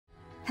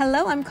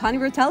Hello, I'm Connie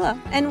Rotella,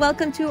 and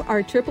welcome to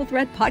our Triple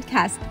Threat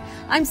podcast.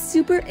 I'm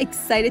super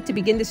excited to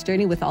begin this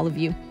journey with all of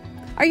you.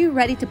 Are you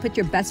ready to put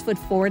your best foot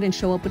forward and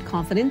show up with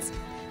confidence?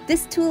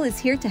 This tool is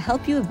here to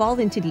help you evolve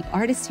into the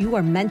artist you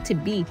are meant to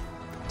be.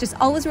 Just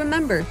always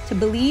remember to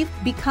believe,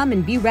 become,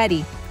 and be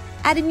ready.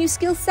 Add a new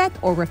skill set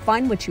or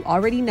refine what you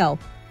already know.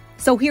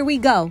 So here we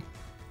go.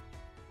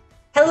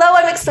 Hello,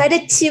 I'm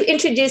excited to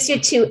introduce you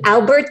to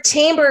Albert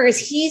Chambers.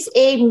 He's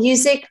a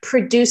music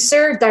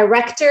producer,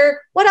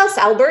 director. What else,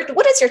 Albert?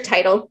 What is your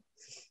title?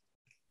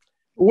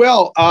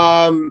 Well,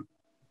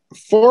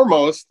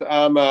 foremost,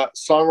 I'm a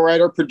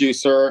songwriter,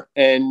 producer,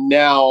 and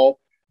now,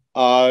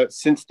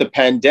 since the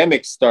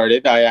pandemic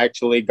started, I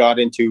actually got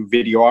into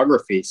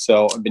videography.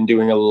 So I've been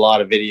doing a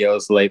lot of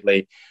videos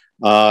lately,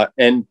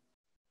 and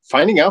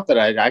finding out that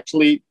I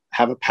actually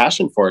have a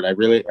passion for it. I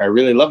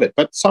really love it.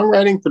 But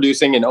songwriting,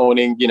 producing, and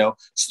owning,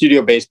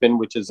 Studio Basement,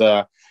 which is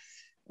a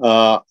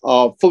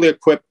fully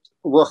equipped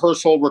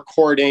rehearsal,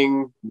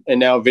 recording, and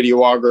now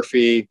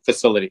videography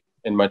facility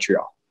in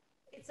Montreal.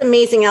 It's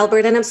amazing,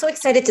 Albert. And I'm so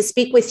excited to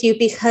speak with you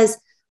because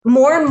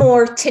more and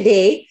more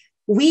today,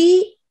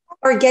 we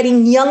are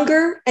getting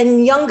younger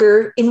and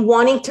younger in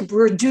wanting to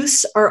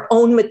produce our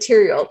own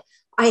material.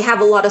 I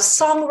have a lot of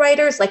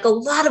songwriters, like a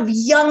lot of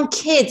young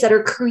kids that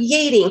are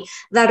creating,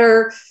 that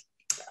are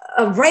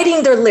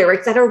writing their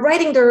lyrics, that are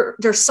writing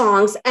their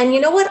songs. And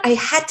you know what? I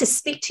had to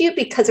speak to you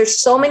because there's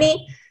so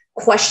many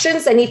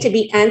questions that need to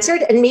be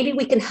answered. And maybe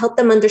we can help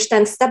them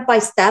understand step by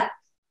step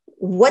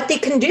what they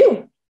can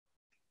do.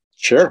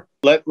 Sure.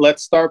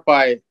 Let's start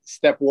by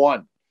step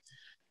one.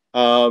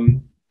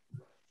 If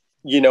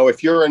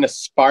you're an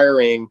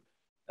aspiring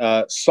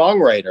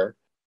songwriter,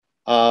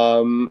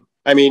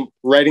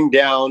 writing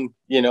down,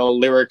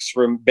 lyrics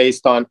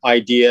based on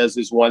ideas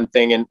is one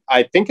thing. And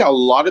I think a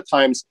lot of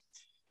times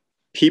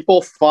I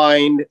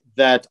find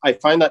that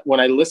when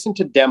I listen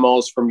to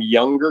demos from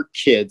younger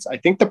kids, I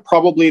think that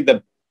probably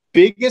the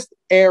biggest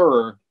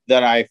error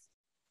that I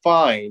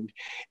find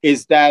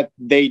is that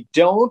they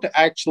don't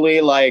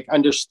actually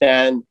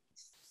understand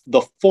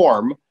the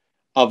form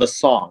of a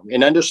song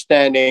and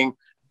understanding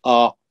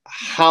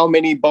how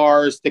many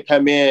bars to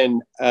come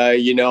in.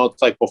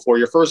 It's like before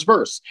your first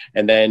verse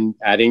and then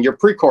adding your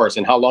pre-chorus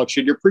and how long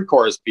should your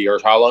pre-chorus be or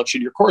how long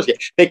should your chorus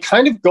get. They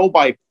kind of go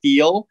by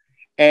feel,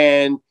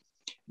 and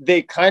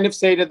they kind of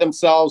say to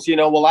themselves,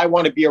 I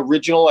want to be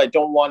original. I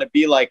don't want to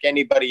be like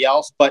anybody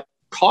else. But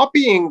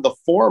copying the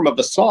form of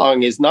a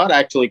song is not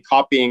actually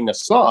copying a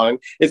song.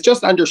 It's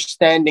just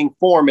understanding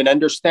form and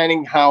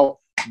understanding how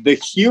the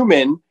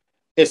human,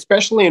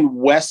 especially in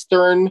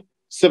Western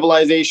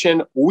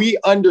civilization, we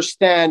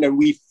understand and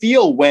we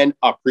feel when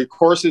a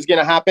pre-chorus is going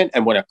to happen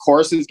and when a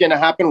chorus is going to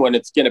happen, when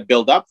it's going to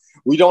build up.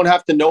 We don't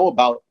have to know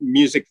about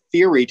music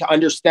theory to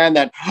understand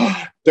that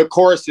the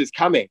chorus is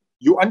coming.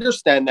 You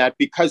understand that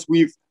because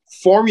we've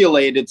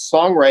formulated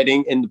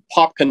songwriting in the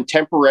pop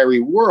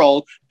contemporary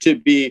world to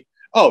be,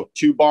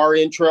 2-bar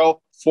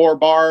intro,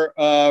 4-bar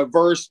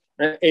verse,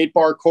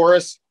 8-bar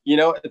chorus.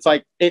 It's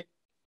like it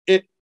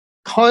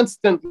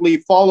constantly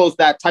follows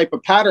that type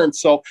of pattern.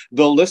 So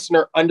the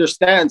listener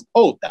understands,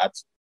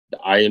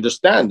 I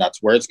understand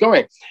that's where it's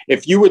going.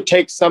 If you would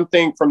take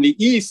something from the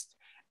East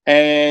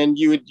and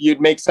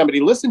you'd make somebody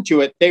listen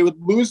to it, they would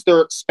lose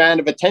their span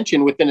of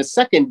attention within a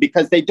second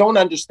because they don't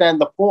understand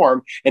the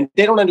form and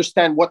they don't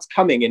understand what's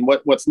coming and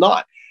what's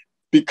not.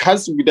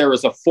 Because there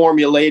is a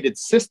formulated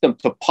system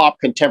to pop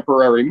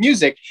contemporary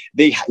music,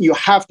 you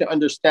have to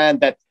understand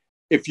that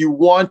if you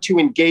want to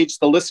engage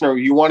the listener,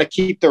 you want to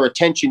keep their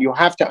attention, you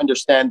have to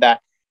understand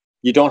that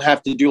you don't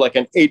have to do like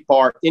an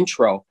 8-bar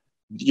intro.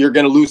 You're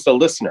going to lose the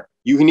listener.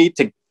 You need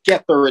to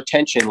get their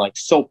attention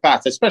so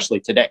fast, especially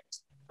today.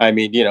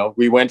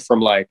 We went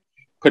from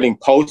putting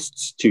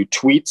posts to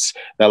tweets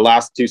that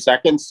last 2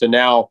 seconds to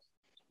now,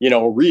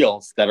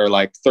 reels that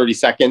are 30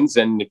 seconds.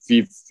 And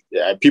if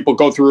people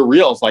go through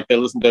reels,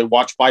 they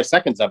watch 5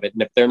 seconds of it.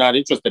 And if they're not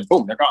interested,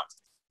 boom, they're gone.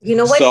 You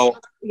know what? So,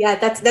 yeah,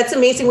 that's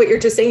amazing what you're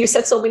just saying. You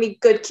said so many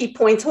good key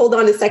points. Hold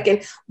on a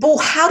second. But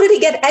how did he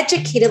get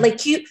educated?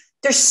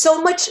 There's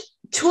so much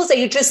tools that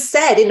you just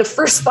said in the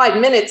first 5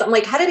 minutes. I'm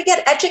like, how did he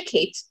get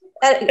educated?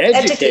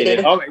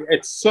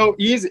 It's so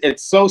easy.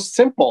 It's so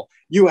simple.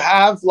 You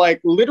have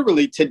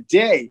literally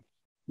today,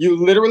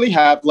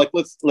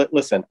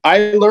 listen,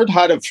 I learned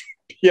how to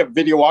be a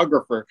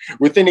videographer.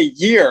 Within a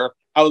year,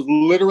 I was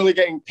literally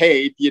getting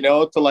paid,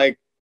 to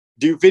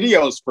do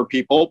videos for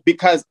people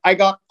because I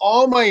got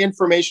all my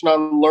information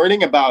on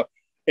learning about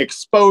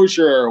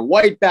exposure,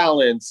 white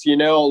balance,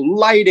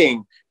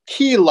 lighting,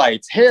 key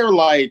lights, hair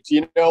lights,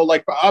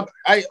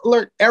 I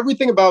learned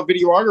everything about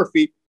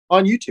videography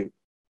on YouTube.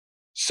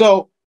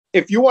 So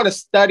if you want to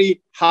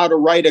study how to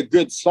write a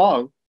good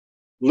song,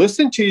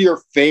 listen to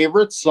your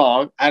favorite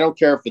song. I don't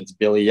care if it's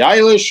Billie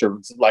Eilish or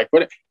it's what.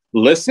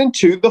 Listen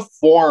to the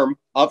form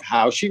of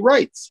how she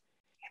writes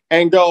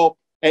and go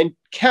and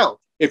count.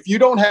 If you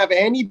don't have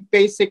any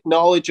basic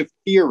knowledge of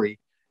theory,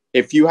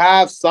 if you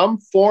have some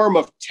form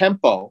of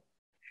tempo,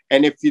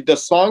 and if the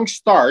song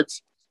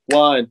starts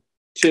 1,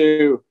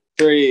 2,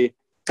 3,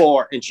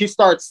 4, and she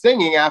starts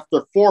singing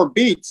after 4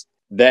 beats,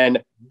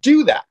 then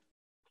do that.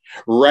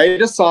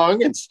 Write a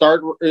song and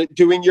start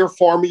doing your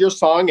form of your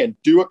song and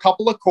do a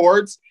couple of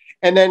chords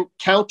and then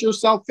count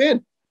yourself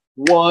in.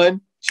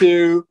 1,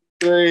 2,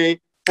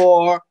 3,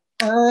 4.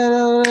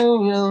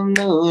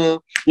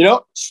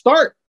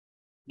 Start.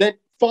 Then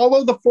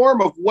follow the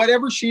form of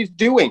whatever she's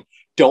doing.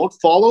 Don't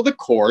follow the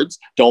chords.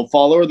 Don't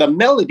follow the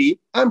melody.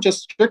 I'm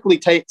just strictly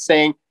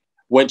saying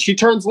when she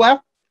turns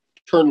left,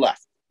 turn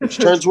left. If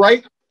she turns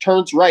right,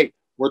 turns right.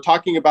 We're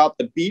talking about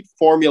the beat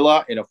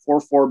formula in a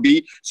 4/4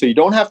 beat. So you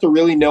don't have to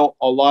really know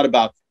a lot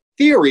about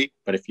theory,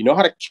 but if you know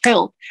how to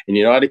count and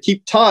you know how to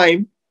keep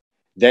time,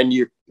 then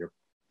you're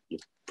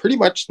pretty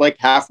much like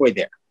halfway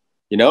there,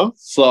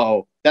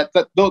 So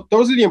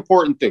those are the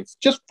important things.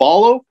 Just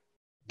follow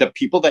the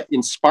people that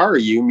inspire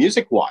you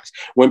music-wise.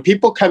 When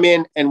people come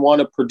in and want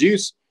to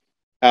produce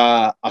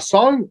a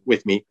song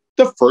with me,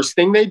 the first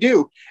thing they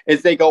do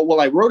is they go,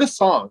 well, I wrote a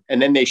song,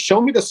 and then they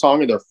show me the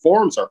song and their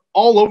forms are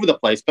all over the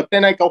place. But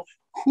then I go,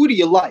 who do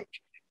you like?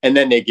 And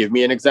then they give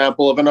me an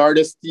example of an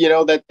artist,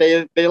 that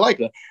they like.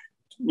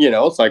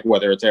 It's like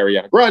whether it's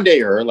Ariana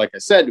Grande or, like I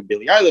said,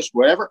 Billie Eilish,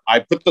 whatever. I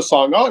put the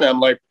song on and I'm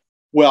like,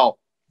 well,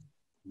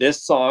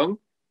 this song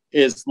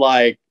is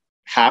like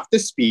half the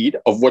speed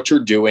of what you're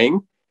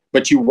doing,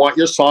 but you want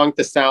your song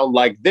to sound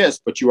like this,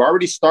 but you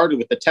already started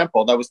with the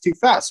tempo that was too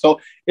fast. So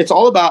it's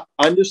all about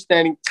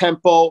understanding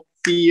tempo,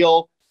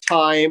 feel,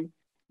 time,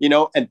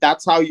 and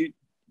that's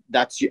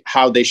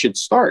how they should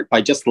start,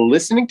 by just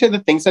listening to the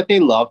things that they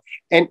love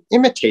and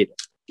imitate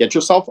it.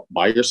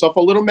 Buy yourself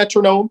a little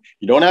metronome.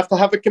 You don't have to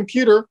have a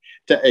computer.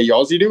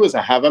 All you do is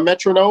have a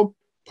metronome,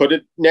 put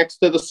it next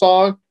to the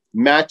song,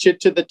 match it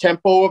to the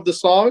tempo of the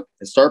song,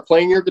 and start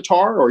playing your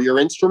guitar or your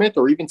instrument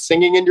or even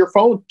singing in your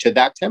phone to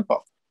that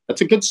tempo.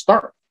 That's a good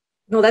start.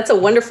 No, that's a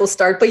wonderful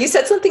start. But you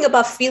said something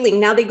about feeling.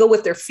 Now they go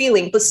with their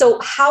feeling. But so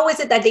how is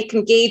it that they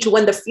can gauge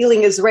when the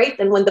feeling is right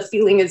and when the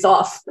feeling is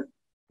off?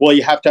 Well,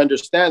 you have to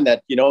understand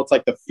that, it's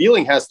like the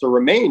feeling has to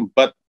remain,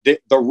 but the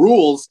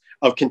rules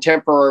of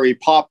contemporary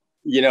pop,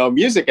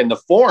 music and the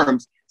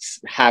forms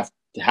have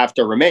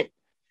to remain.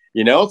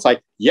 It's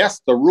like,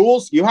 yes, the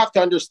rules, you have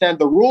to understand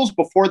the rules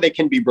before they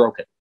can be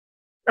broken.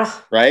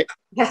 Oh, right?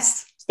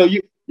 Yes. So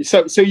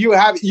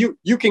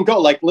you can go,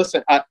 like,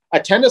 listen, a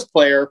tennis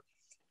player,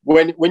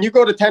 when you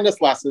go to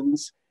tennis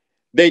lessons,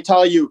 they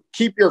tell you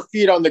keep your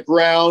feet on the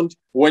ground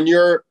when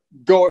you're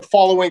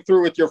following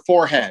through with your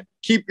forehand.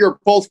 Keep your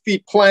both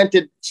feet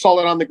planted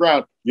solid on the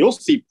ground. You'll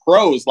see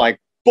pros like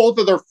both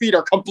of their feet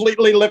are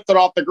completely lifted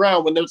off the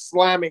ground when they're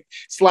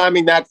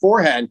slamming that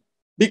forehand,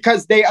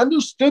 because they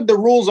understood the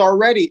rules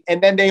already,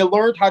 and then they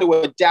learned how to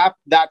adapt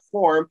that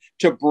form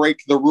to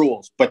break the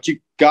rules. But you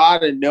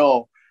gotta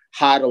know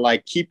how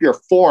to keep your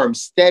form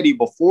steady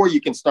before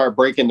you can start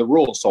breaking the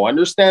rules. So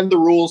understand the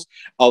rules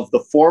of the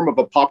form of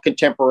a pop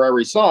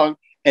contemporary song,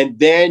 and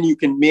then you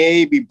can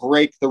maybe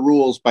break the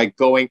rules by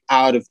going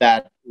out of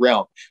that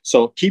realm.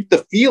 So keep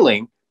the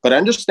feeling, but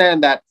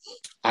understand that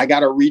I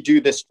got to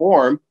redo this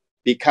form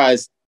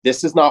because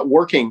this is not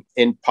working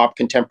in pop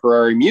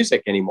contemporary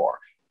music anymore.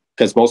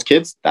 Because most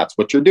kids, that's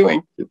what you're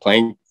doing. You're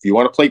playing. If you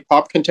want to play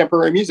pop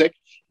contemporary music,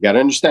 you got to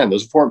understand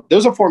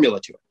there's a formula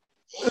to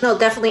it. No,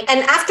 definitely. And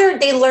after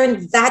they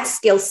learn that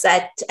skill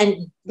set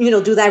and,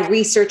 do that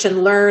research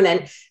and learn,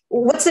 and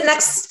what's the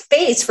next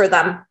phase for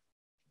them?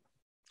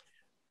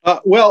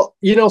 Well,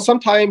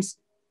 sometimes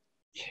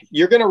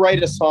you're going to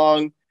write a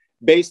song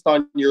based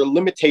on your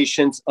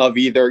limitations of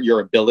either your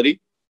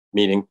ability,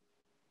 meaning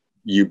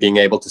you being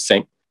able to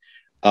sing,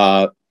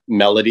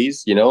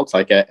 melodies, it's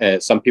like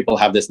some people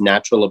have this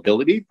natural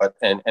ability, but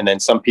and then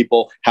some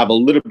people have a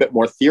little bit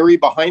more theory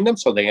behind them,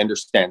 so they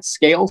understand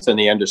scales and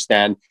they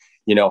understand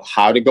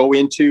how to go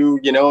into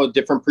a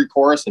different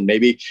pre-chorus, and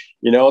maybe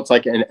it's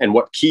like and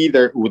what key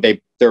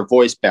their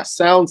voice best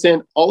sounds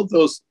in. All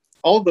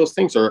of those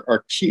things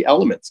are key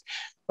elements.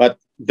 But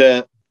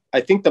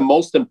I think the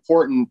most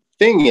important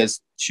thing is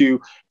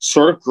to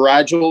sort of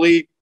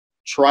gradually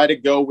try to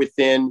go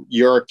within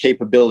your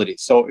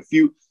capabilities. So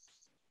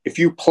if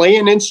you play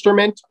an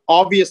instrument,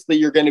 obviously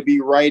you're going to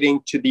be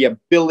writing to the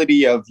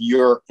ability of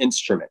your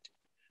instrument.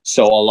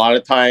 So a lot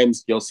of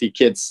times you'll see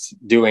kids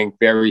doing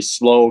very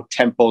slow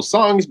tempo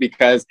songs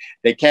because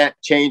they can't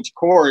change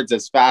chords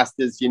as fast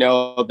as,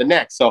 the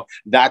next. So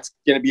that's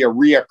going to be a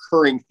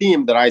reoccurring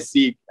theme that I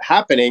see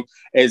happening,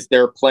 is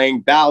they're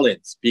playing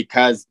ballads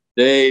because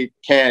they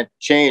can't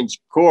change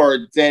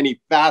chords any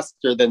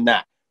faster than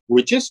that,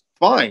 which is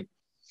fine.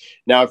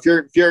 Now, if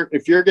you're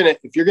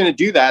gonna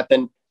do that,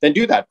 then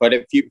do that. But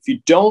if you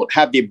don't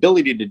have the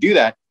ability to do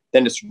that,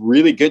 then it's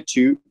really good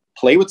to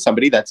play with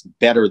somebody that's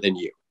better than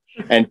you,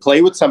 and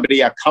play with somebody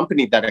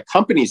that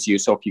accompanies you.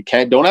 So if you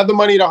don't have the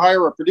money to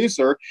hire a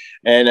producer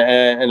and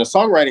a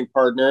songwriting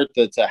partner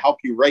to help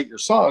you write your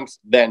songs,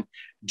 then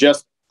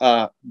just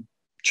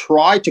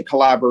try to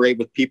collaborate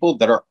with people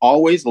that are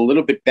always a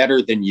little bit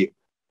better than you.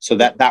 So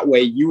that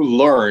way you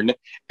learn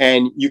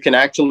and you can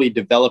actually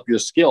develop your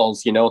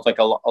skills. It's like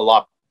a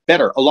lot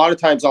better. A lot of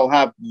times I'll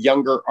have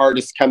younger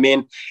artists come in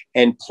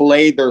and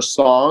play their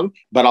song,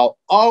 but I'll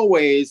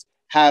always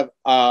have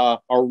a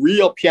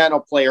real piano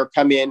player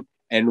come in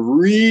and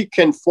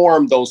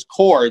reconform those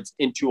chords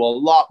into a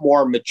lot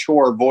more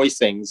mature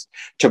voicings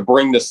to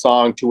bring the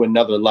song to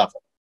another level.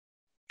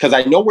 Because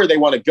I know where they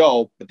want to go,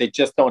 but they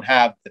just don't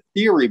have the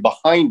theory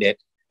behind it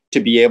to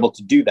be able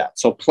to do that.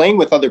 So playing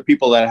with other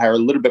people that are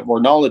a little bit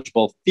more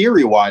knowledgeable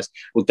theory-wise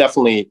will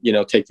definitely,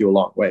 take you a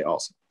long way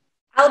also.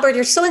 Albert,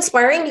 you're so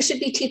inspiring. You should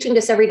be teaching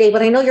this every day,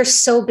 but I know you're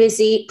so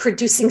busy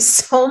producing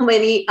so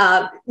many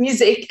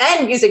music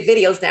and music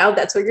videos now.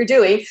 That's what you're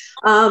doing.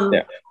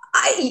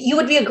 You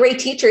would be a great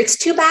teacher. It's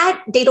too bad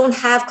they don't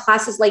have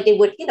classes like they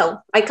would,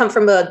 I come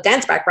from a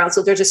dance background,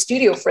 so there's a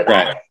studio for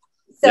that. Right.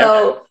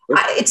 So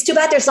it's too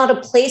bad there's not a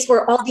place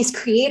where all these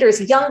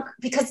creators,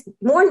 because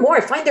more and more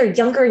I find they're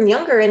younger and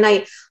younger. And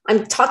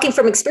I'm talking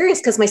from experience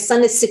because my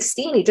son is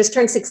 16. He just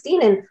turned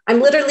 16. And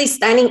I'm literally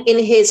standing in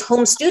his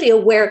home studio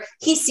where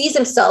he sees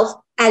himself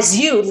as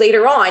you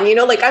later on,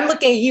 like I'm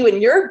looking at you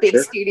in your big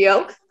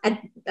studio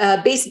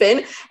at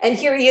basement. And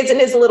here he is in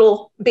his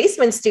little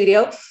basement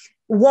studio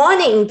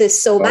wanting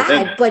this so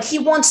bad, but he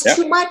wants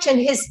too much. And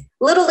his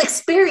little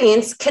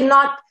experience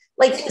cannot,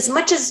 like, as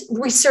much as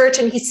research,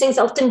 and he sings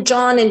Elton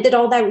John and did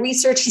all that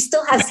research, he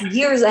still has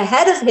years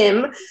ahead of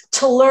him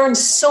to learn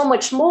so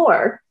much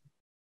more.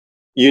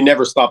 You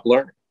never stop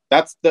learning.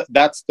 That's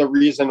the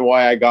reason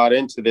why I got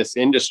into this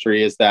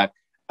industry, is that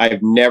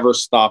I've never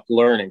stopped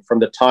learning. From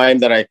the time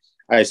that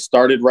I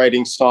started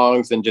writing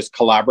songs and just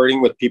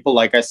collaborating with people,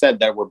 like I said,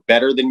 that were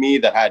better than me,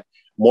 that had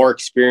more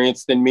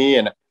experience than me.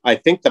 And I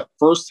think the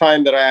first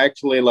time that I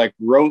actually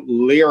wrote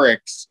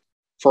lyrics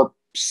for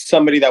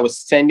somebody that was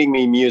sending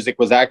me music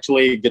was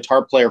actually a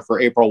guitar player for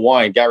April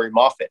Wine, Gary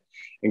Moffat.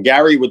 And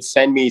Gary would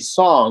send me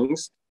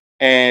songs,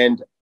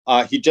 and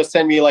he'd just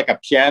send me a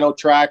piano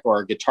track or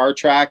a guitar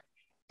track.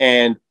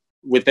 And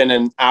within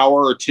an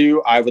hour or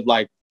two, I would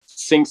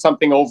sing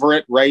something over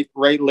it, write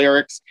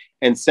lyrics,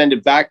 and send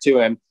it back to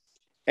him.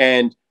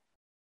 And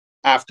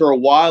after a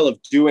while of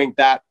doing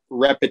that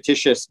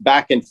repetitious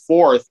back and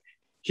forth,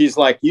 he's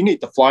like, "You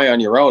need to fly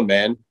on your own,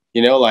 man.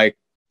 You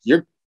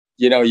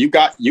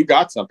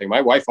got something.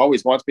 My wife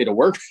always wants me to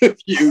work with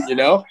you,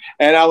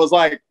 And I was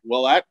like,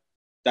 well,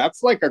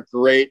 that's a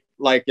great,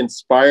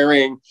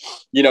 inspiring,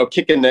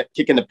 kick in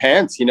the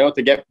pants,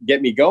 to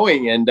get me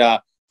going.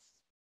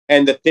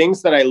 And the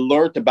things that I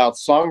learned about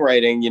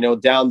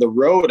songwriting, down the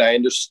road, I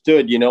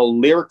understood,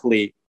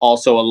 lyrically,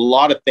 also a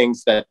lot of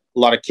things that a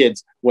lot of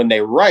kids, when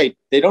they write,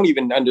 they don't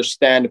even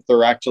understand if they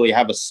actually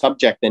have a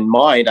subject in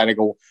mind.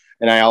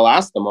 And I'll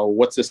ask them, "Oh,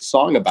 what's this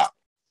song about?"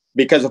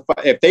 Because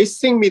if they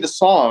sing me the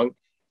song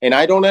and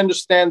I don't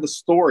understand the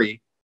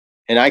story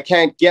and I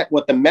can't get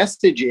what the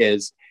message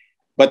is,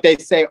 but they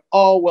say,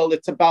 "Oh, well,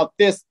 it's about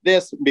this,"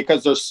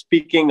 because they're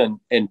speaking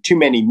in too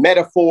many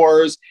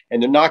metaphors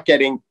and they're not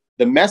getting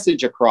the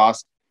message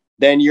across,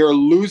 then you're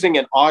losing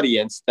an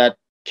audience that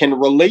can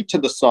relate to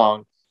the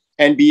song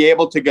and be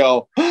able to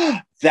go,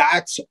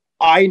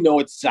 I know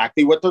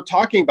exactly what they're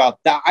talking about.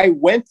 That I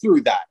went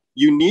through that.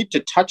 You need to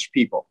touch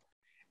people.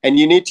 And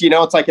you need to,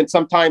 and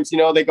sometimes,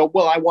 they go,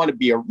 "Well, I want to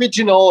be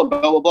original and blah,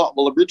 blah, blah."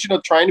 Well,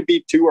 trying to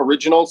be too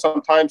original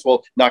sometimes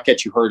will not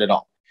get you heard at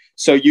all.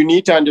 So you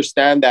need to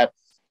understand that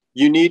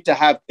you need to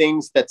have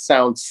things that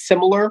sound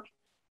similar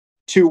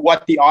to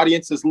what the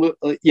audience is,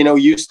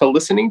 used to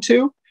listening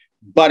to.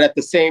 But at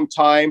the same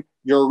time,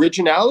 your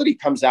originality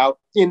comes out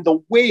in the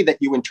way that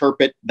you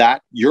interpret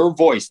that, your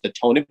voice, the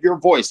tone of your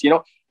voice,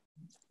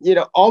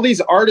 all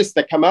these artists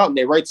that come out and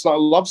they write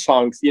love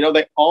songs,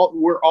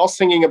 we're all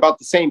singing about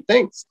the same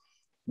things,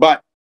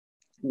 but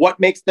what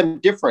makes them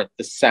different?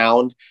 The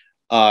sound,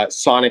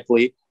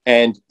 sonically,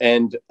 and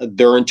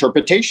their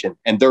interpretation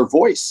and their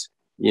voice,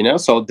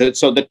 so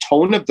the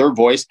tone of their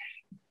voice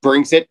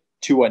brings it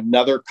to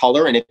another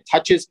color, and it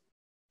touches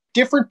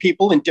different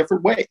people in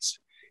different ways,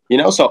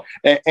 so,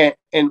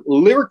 and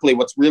lyrically,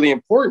 what's really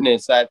important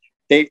is that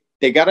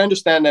they got to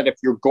understand that if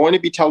you're going to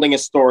be telling a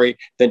story,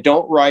 then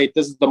don't write.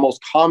 This is the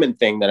most common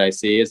thing that I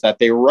see, is that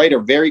they write a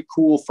very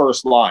cool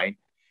first line,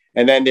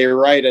 and then they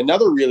write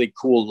another really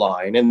cool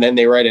line, and then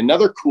they write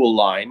another cool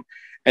line.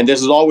 And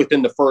this is all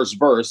within the first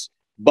verse,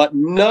 but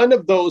none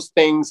of those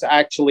things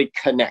actually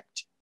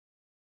connect.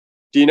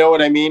 Do you know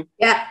what I mean?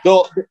 Yeah.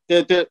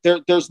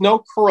 There's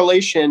no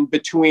correlation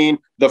between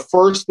the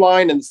first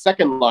line and the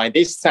second line.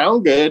 They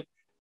sound good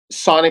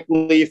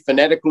sonically,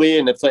 phonetically,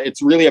 and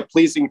it's really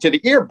pleasing to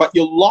the ear, but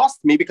you lost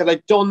me because I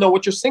don't know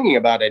what you're singing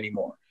about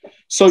anymore.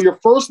 So your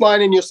first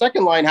line and your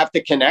second line have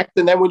to connect,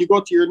 and then when you go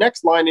to your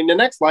next line and the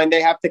next line,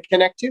 they have to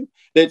connect too.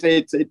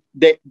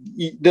 The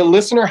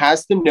listener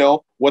has to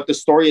know what the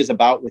story is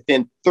about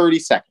within 30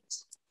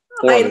 seconds.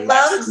 I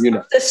love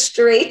the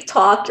straight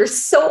talk. You're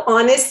so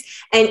honest.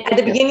 And at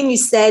the beginning, you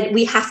said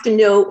we have to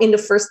know in the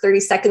first 30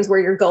 seconds where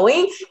you're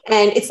going.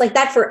 And it's like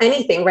that for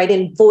anything, right?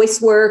 In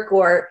voice work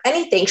or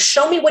anything.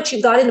 Show me what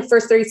you got in the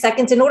first 30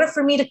 seconds in order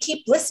for me to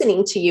keep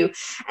listening to you.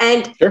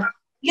 And,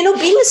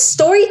 being a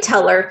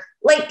storyteller,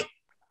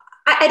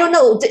 I don't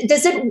know,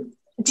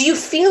 do you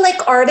feel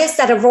like artists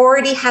that have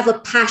already have a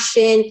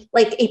passion,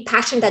 like a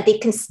passion that they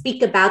can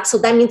speak about, so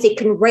that means they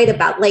can write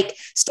about, like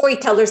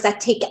storytellers that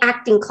take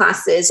acting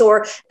classes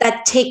or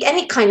that take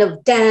any kind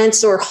of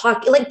dance or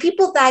hockey, like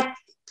people that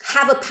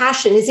have a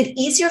passion, is it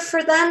easier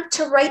for them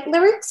to write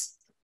lyrics?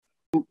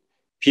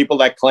 People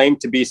that claim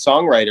to be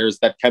songwriters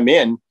that come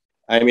in,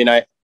 I mean,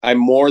 I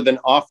more than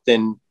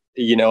often,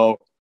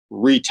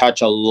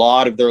 retouch a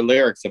lot of their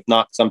lyrics, if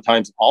not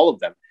sometimes all of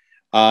them.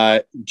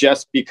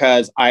 Just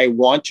because I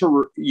want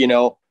to,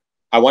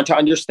 I want to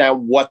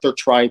understand what they're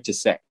trying to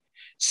say.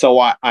 So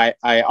I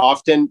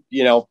often,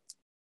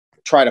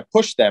 try to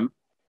push them,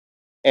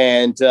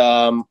 and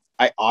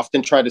I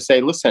often try to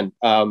say, listen,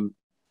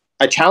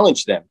 I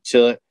challenge them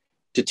to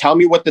tell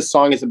me what the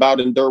song is about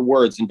in their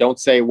words, and don't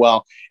say,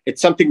 well, it's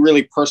something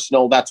really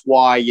personal. That's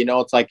why,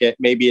 it's like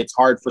maybe it's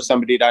hard for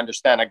somebody to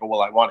understand. I go,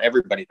 well, I want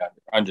everybody to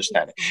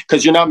understand it,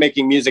 because you're not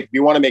making music. If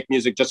you want to make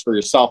music just for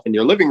yourself in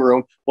your living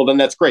room, well, then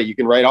that's great. You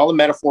can write all the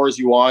metaphors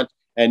you want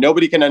and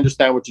nobody can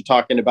understand what you're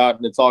talking about,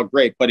 and it's all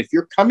great. But if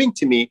you're coming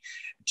to me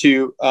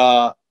to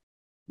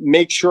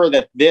make sure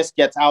that this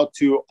gets out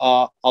to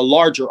a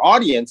larger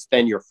audience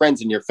than your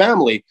friends and your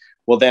family,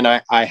 well, then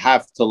I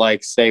have to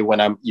say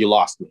when you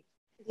lost me.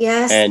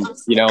 Yes. And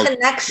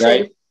connection.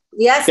 Right?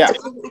 Yes. Yeah. The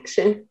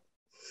connection.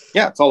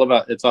 Yeah. It's all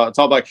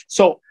about.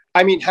 So,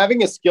 I mean,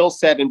 having a skill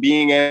set and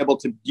being able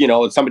to,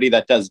 somebody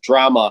that does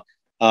drama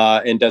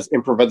and does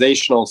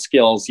improvisational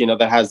skills,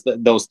 that has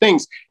those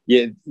things.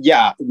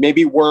 Yeah.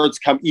 Maybe words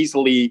come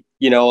easily,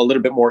 a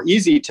little bit more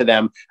easy to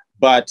them,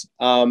 but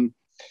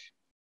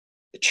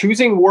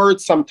choosing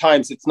words,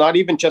 sometimes it's not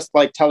even just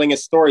like telling a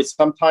story.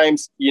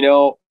 Sometimes,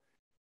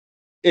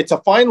 it's a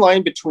fine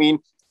line between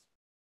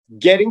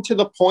getting to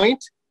the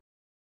point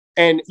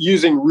and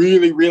using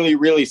really, really,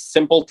 really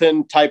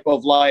simpleton type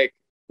of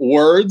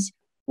words,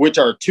 which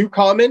are too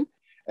common.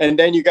 And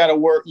then you got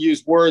to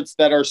use words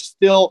that are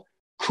still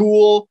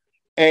cool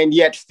and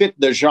yet fit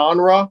the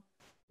genre.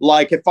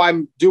 Like if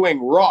I'm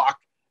doing rock,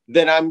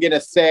 then I'm going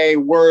to say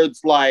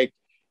words like,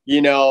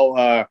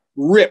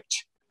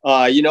 ripped.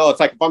 It's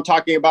like if I'm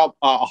talking about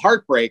a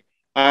heartbreak,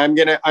 I'm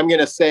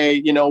gonna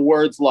say,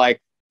 words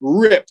like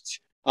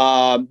ripped.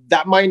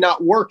 That might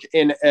not work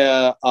in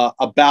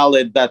a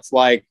ballad that's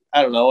like,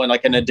 I don't know, in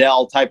like an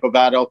Adele type of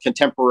adult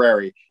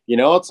contemporary.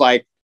 It's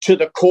like to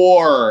the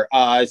core,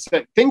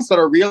 things that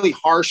are really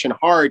harsh and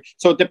hard.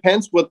 So it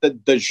depends what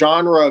the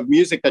genre of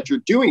music that you're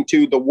doing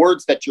to the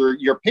words that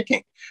you're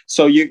picking.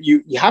 So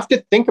you have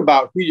to think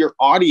about who your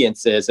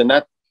audience is, and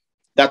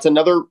that's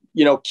another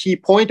key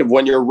point of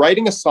when you're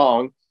writing a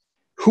song.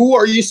 Who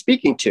are you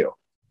speaking to?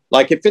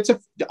 Like if it's a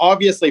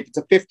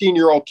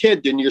 15-year-old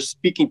kid, then you're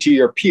speaking to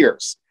your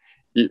peers,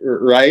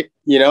 right?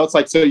 It's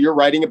like, so you're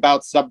writing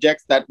about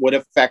subjects that would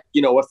affect, a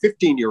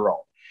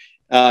 15-year-old.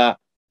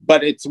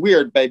 But it's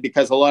weird,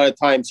 because a lot of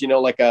times,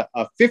 like a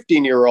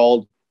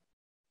 15-year-old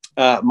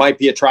might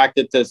be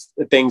attracted to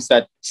things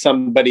that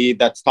somebody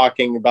that's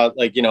talking about,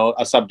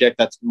 a subject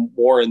that's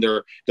more in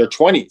their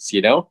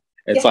 20s,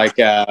 It's like,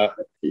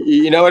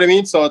 you know what I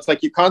mean? So it's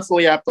like you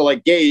constantly have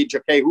to gauge,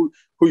 okay, who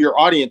your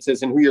audience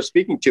is and who you're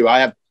speaking to.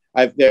 I've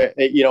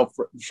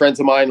friends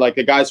of mine, like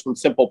the guys from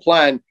Simple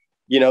Plan,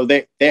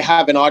 they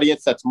have an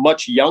audience that's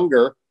much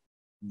younger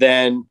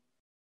than,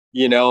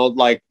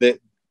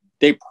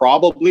 they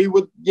probably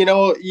would, they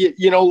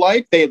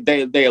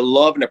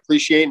love and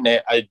appreciate and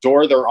they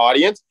adore their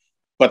audience,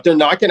 but they're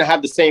not going to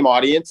have the same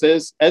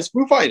audiences as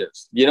Foo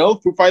Fighters.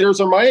 Foo Fighters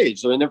are my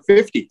age; they're in their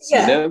 50s.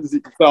 Yeah.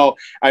 So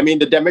I mean,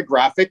 the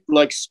demographic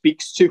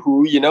speaks to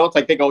who. It's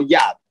like they go,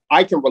 yeah,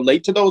 I can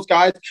relate to those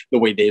guys, the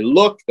way they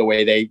look, the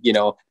way they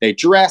they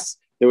dress,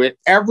 the way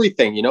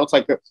everything. It's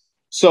like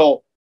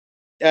so.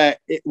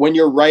 When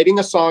you're writing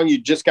a song, you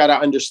just got to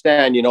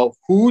understand,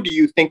 who do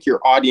you think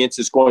your audience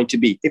is going to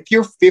be? If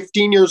you're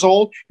 15 years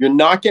old, you're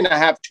not going to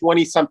have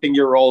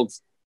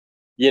 20-something-year-olds.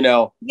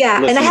 Yeah.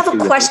 And I have a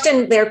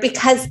question there,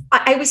 because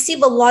I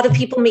receive a lot of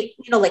people make,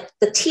 like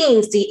the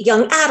teens, the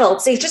young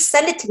adults, they just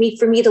send it to me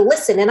for me to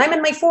listen. And I'm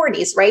in my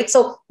 40s, right?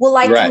 So will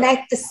I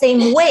connect the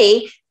same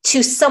way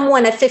to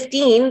someone at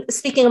 15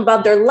 speaking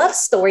about their love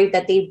story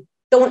that they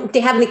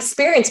haven't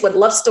experienced what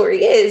love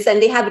story is,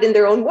 and they have it in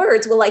their own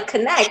words? Will I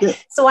connect? Sure.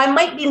 So I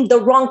might be in the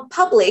wrong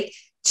public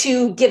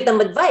to give them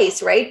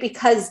advice, right?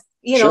 Because,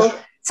 Sure.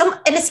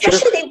 and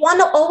especially they want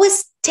to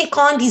always take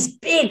on these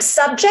big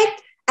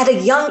subjects at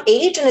a young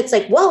age. And it's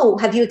like, whoa,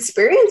 have you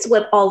experienced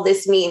what all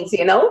this means,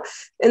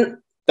 And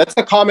that's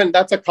a common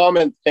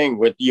thing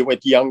with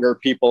younger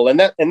people. And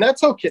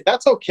that's okay.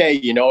 That's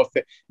okay.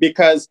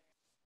 Because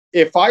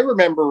if I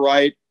remember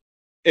right,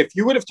 if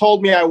you would have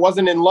told me I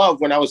wasn't in love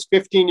when I was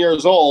 15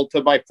 years old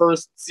to my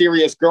first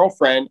serious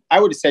girlfriend, I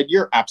would have said,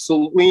 you're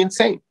absolutely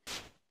insane.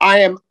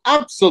 I am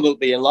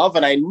absolutely in love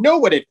and I know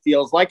what it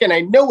feels like and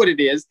I know what it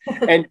is,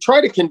 and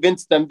try to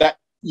convince them that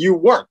you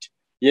weren't.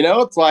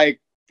 It's like,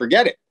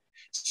 forget it.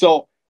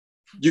 So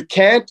you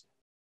can't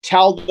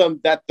tell them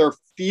that their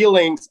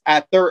feelings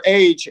at their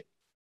age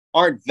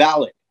aren't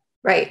valid.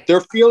 Right.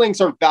 Their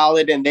feelings are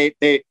valid, and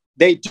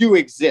they do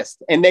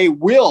exist, and they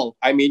will.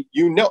 I mean,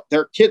 you know,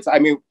 they're kids. I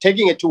mean,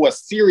 taking it to a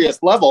serious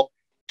level,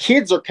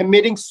 kids are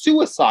committing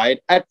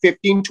suicide at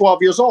 15, 12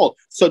 years old.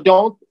 So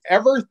don't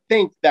ever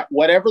think that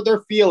whatever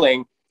they're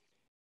feeling,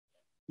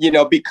 you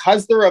know,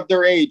 because they're of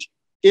their age,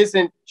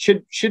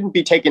 shouldn't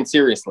be taken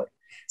seriously.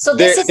 So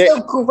this is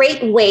a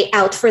great way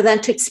out for them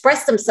to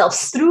express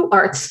themselves through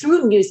art,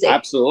 through music.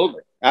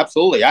 Absolutely.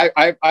 Absolutely.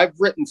 I've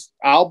written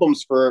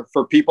albums for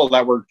people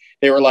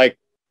they were like,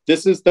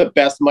 this is the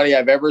best money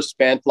I've ever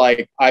spent.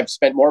 Like, I've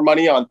spent more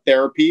money on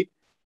therapy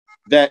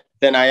than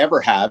I ever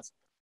have.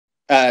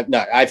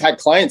 No, I've had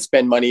clients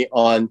spend money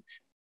on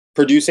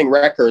producing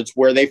records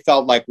where they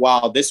felt like,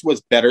 wow, this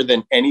was better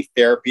than any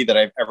therapy that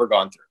I've ever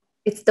gone through.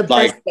 It's the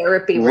best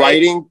therapy, right?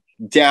 Writing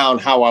down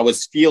how I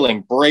was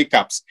feeling,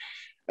 breakups.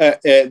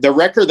 The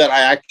record that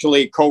I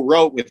actually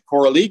co-wrote with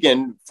Coral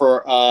Egan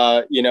for,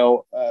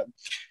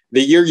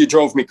 The Year You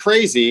Drove Me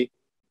Crazy,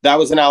 that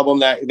was an album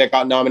that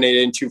got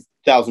nominated in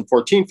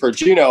 2014 for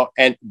Juno.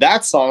 And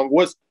that song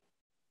was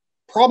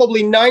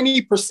probably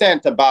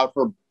 90% about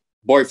her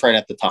boyfriend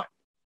at the time.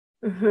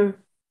 Mm-hmm.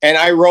 And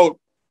I wrote,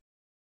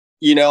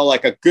 you know,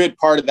 like a good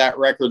part of that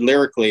record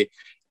lyrically,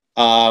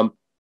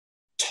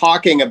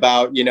 talking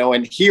about, you know,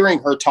 and hearing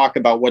her talk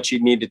about what she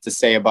needed to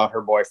say about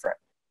her boyfriend.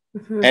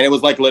 Mm-hmm. And it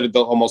was like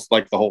almost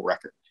like the whole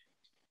record.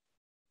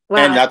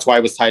 Wow. And that's why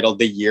it was titled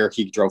The Year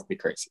He Drove Me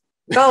Crazy.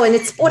 Oh, and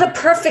what a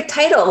perfect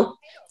title.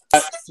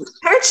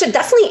 Parents should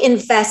definitely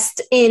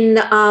invest in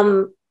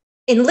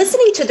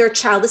listening to their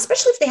child,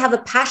 especially if they have a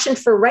passion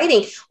for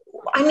writing.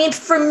 I mean,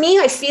 for me,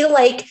 I feel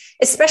like,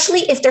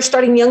 especially if they're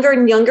starting younger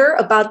and younger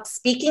about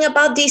speaking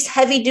about these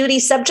heavy duty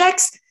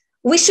subjects,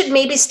 we should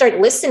maybe start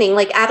listening.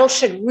 Like, adults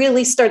should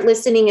really start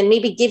listening and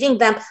maybe giving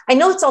them, I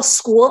know it's all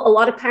school. A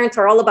lot of parents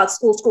are all about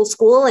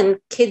school, and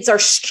kids are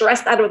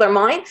stressed out of their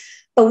mind,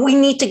 but we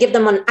need to give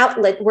them an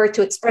outlet where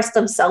to express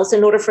themselves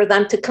in order for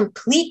them to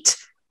complete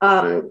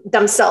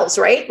themselves,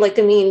 right? Like,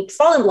 I mean,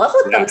 fall in love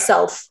with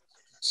themselves.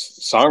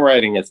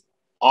 Songwriting is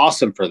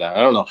awesome for that.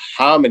 I don't know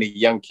how many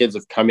young kids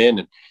have come in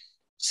and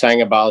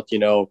sang about, you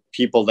know,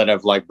 people that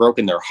have like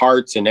broken their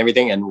hearts and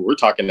everything. And we're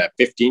talking at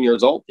 15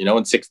 years old, you know,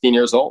 and 16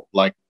 years old.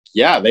 Like,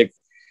 yeah,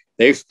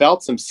 they've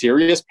felt some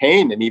serious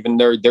pain and even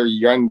their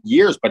young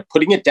years, but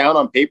putting it down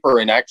on paper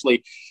and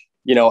actually,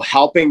 you know,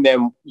 helping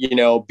them, you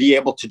know, be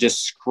able to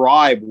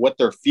describe what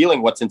they're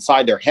feeling, what's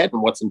inside their head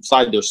and what's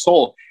inside their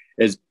soul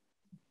is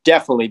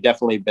definitely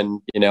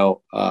been, you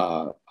know,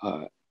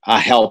 a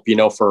help, you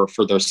know, for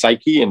their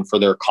psyche and for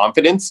their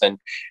confidence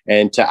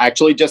and to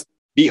actually just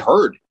be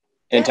heard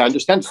and to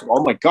understand,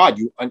 oh my God,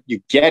 you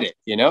get it,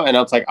 you know? And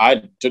I was like,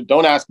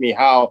 don't ask me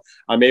how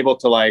I'm able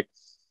to, like,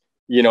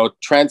 you know,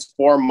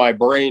 transform my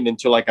brain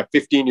into like a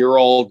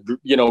 15-year-old,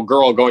 you know,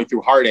 girl going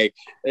through heartache.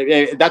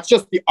 That's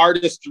just the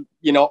artist,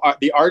 you know,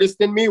 the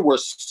artist in me.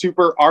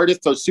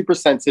 Artists are super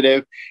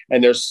sensitive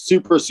and they're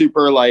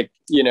super like,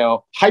 you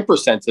know,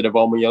 hypersensitive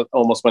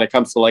almost when it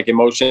comes to like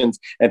emotions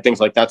and things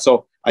like that.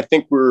 So I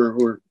think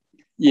we're,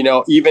 you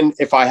know, even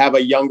if I have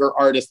a younger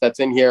artist that's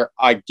in here,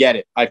 I get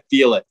it. I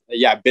feel it.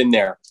 Yeah. I've been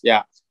there.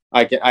 Yeah.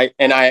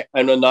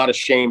 I'm not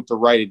ashamed to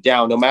write it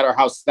down, no matter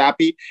how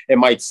sappy it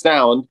might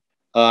sound.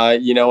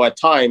 You know, at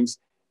times,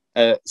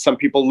 some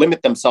people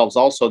limit themselves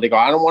also. They go,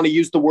 I don't want to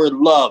use the word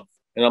love.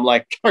 And I'm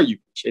like, are you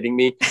kidding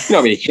me? You know,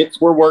 I mean,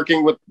 hits we're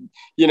working with,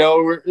 you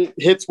know,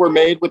 hits were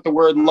made with the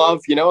word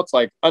love. You know, it's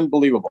like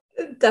unbelievable.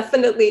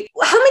 Definitely.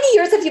 How many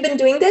years have you been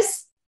doing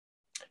this?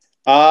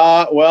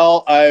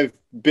 Well, I've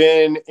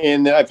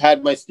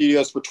had my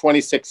studios for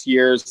 26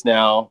 years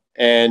now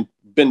and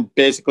been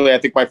basically, I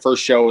think my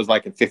first show was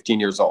like at 15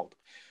 years old.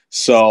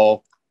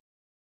 So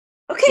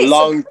okay,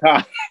 long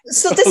time.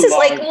 So this is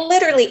like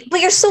literally, but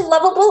you're so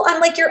lovable.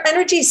 I'm like, your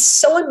energy is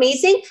so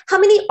amazing. How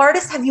many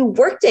artists have you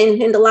worked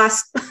in the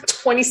last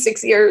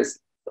 26 years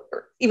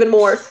or even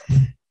more?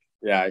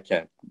 Yeah, I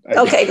can't.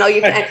 Okay, no,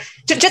 you can't.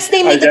 Just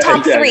name me the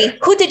top three.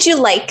 Who did you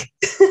like?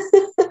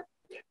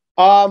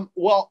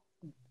 Well,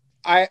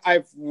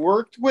 I've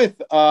worked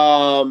with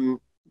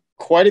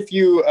quite a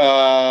few,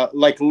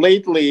 like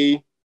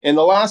lately in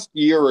the last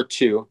year or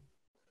two.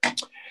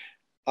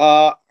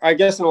 I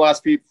guess in the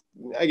last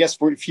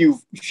for a few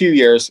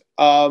years,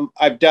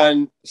 I've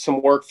done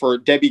some work for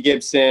Debbie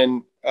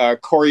Gibson,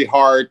 Corey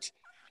Hart.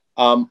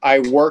 I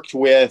worked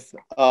with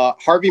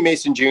Harvey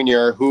Mason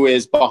Jr., who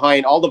is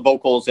behind all the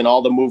vocals in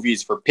all the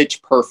movies for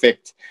Pitch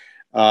Perfect.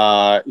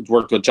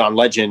 Worked with John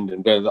Legend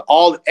and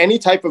any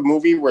type of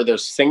movie where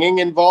there's singing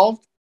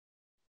involved.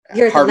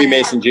 Harvey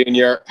Mason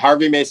Jr.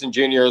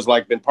 has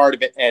like been part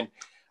of it, and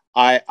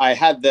I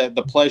had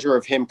the pleasure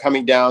of him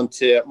coming down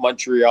to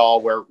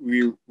Montreal where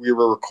we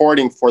were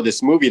recording for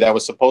this movie that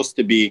was supposed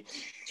to be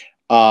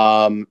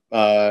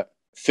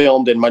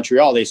filmed in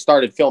Montreal. They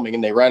started filming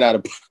and they ran out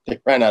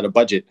of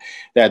budget.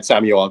 They had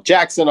Samuel L.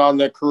 Jackson on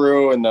the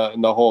crew and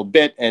the whole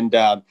bit. And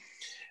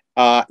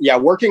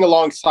working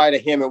alongside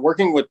of him and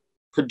working with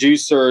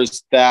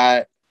producers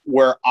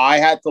where I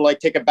had to like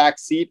take a back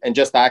seat and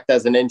just act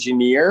as an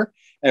engineer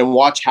and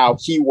watch how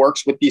he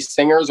works with these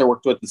singers. I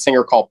worked with the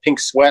singer called Pink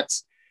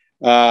Sweats,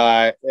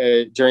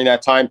 during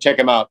that time. Check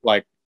him out.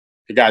 Like,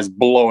 the guy's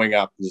blowing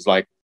up. He's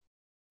like,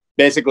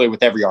 basically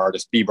with every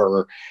artist.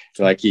 Bieber,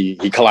 like he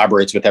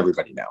collaborates with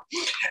everybody now.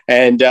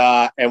 And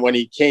when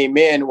they came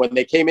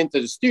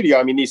into the studio,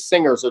 I mean, these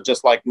singers are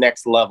just like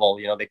next level.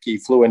 You know, he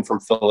flew in from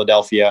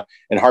Philadelphia,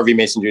 and Harvey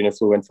Mason Jr.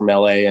 flew in from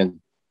LA,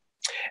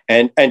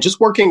 and just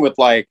working with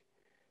like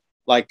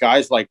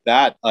guys like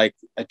that, like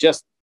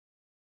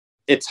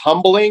it's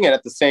humbling. And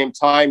at the same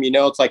time, you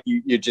know, it's like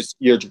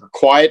you're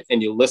quiet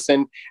and you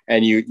listen,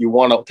 and you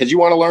want to, because you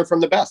want to learn from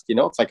the best. You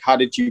know, it's like, how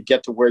did you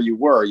get to where you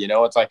were? You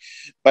know, it's like,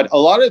 but a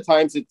lot of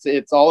times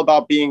it's all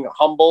about being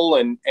humble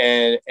and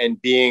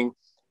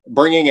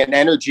bringing an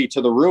energy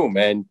to the room.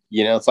 And,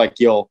 you know, it's like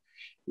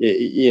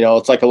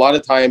it's like a lot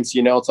of times,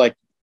 you know, it's like,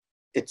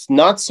 it's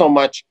not so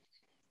much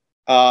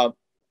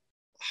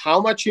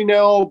how much you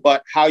know,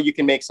 but how you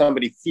can make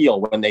somebody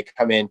feel when they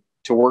come in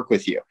to work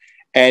with you.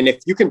 And if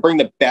you can bring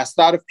the best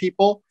out of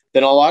people,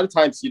 then a lot of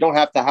times you don't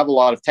have to have a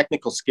lot of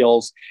technical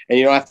skills, and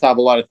you don't have to have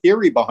a lot of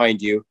theory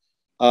behind you.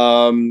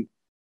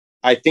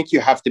 I think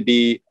you have to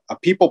be a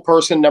people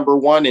person, number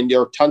one. And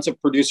there are tons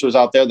of producers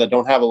out there that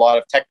don't have a lot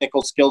of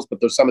technical skills, but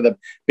they're some of the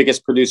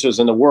biggest producers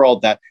in the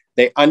world, that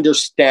they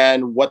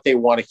understand what they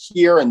want to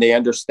hear, and they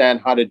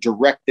understand how to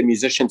direct the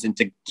musicians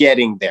into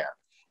getting there.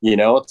 You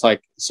know, it's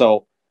like,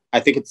 so I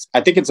think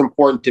it's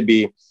important to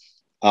be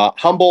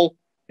humble,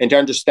 and to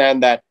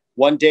understand that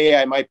one day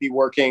I might be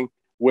working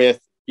with,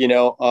 you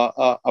know,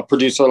 a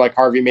producer like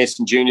Harvey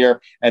Mason Jr.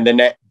 and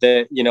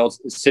you know,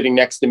 sitting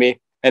next to me.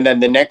 And then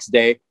the next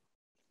day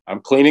I'm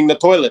cleaning the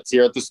toilets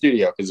here at the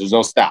studio because there's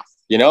no staff,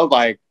 you know,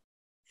 like,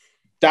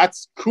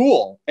 that's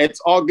cool.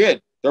 It's all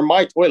good. They're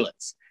my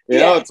toilets. You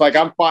know, it's like,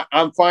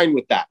 I'm fine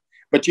with that.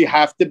 But you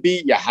have to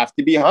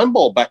be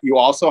humble, but you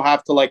also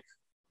have to like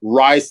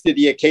rise to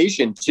the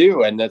occasion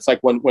too. And it's like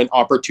when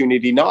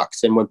opportunity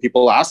knocks, and when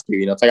people ask you,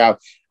 you know, it's like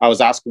I was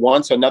asked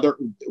once,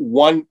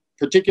 one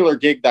particular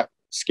gig that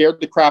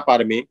scared the crap out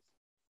of me,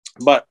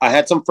 but I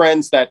had some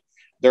friends that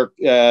they're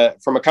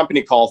from a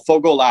company called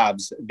Fogo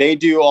Labs. They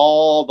do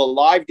all the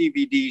live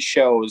DVD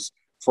shows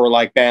for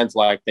like bands,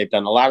 like they've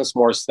done Alanis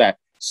Morissette,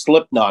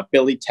 Slipknot,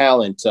 Billy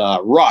Talent,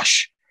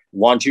 Rush,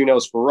 won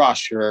Junos for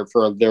Rush, or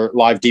for their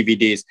live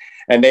DVDs.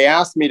 And they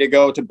asked me to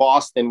go to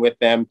Boston with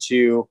them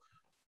to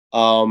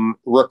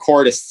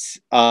record a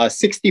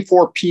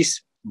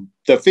 64-piece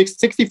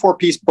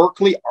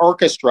Berkeley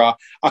orchestra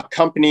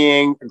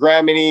accompanying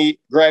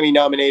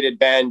Grammy-nominated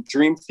band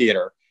Dream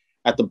Theater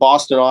at the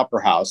Boston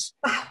Opera House.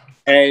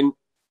 And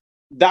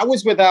that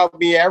was without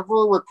me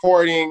ever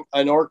recording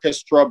an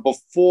orchestra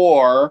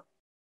before,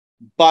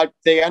 but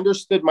they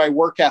understood my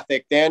work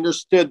ethic. They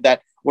understood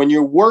that when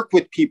you work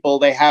with people,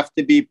 they have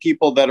to be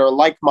people that are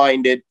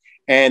like-minded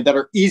and that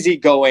are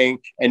easygoing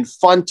and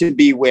fun to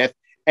be with.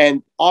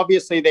 And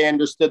obviously they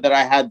understood that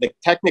I had the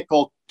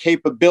technical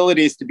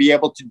capabilities to be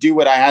able to do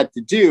what I had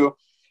to do.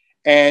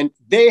 And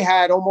they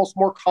had almost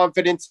more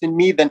confidence in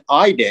me than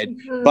I did.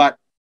 Mm-hmm. But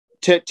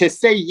to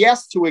say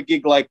yes to a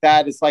gig like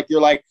that, it's like, you're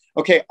like,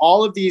 okay,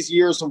 all of these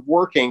years of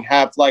working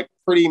have like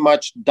pretty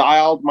much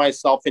dialed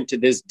myself into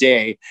this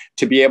day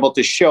to be able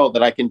to show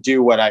that I can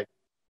do what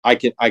I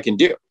can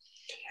do.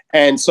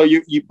 And so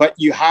but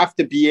you have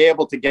to be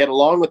able to get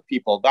along with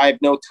people. I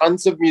know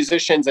tons of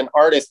musicians and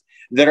artists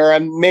that are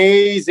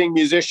amazing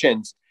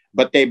musicians,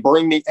 but they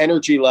bring the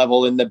energy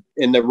level in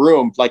the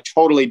room like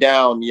totally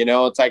down. You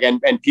know, it's like,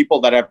 and people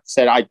that have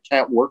said, I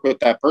can't work with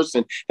that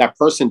person. That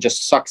person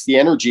just sucks the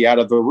energy out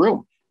of the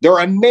room. They're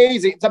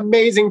amazing. It's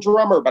amazing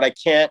drummer, but I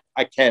can't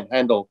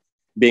handle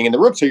being in the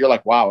room. So you're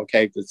like, wow,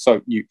 okay.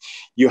 So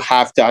you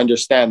have to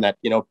understand that,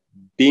 you know,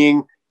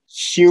 being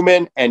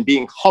human and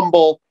being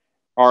humble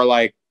are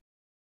like,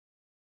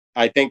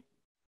 I think,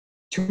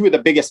 two of the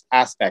biggest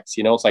aspects,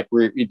 you know, it's like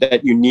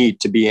that you need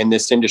to be in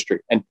this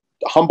industry, and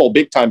humble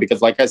big time,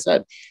 because like I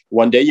said,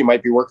 one day you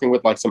might be working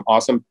with like some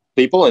awesome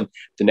people and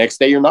the next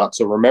day you're not.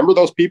 So remember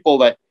those people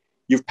that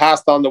you've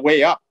passed on the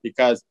way up,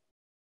 because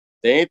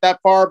they ain't that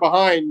far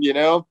behind, you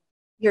know.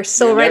 You're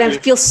so right. I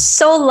feel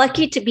so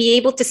lucky to be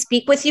able to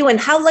speak with you. And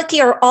how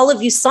lucky are all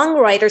of you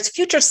songwriters,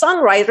 future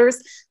songwriters,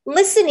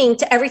 listening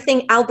to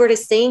everything Albert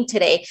is saying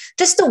today?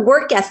 Just the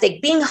work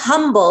ethic, being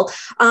humble.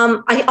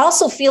 I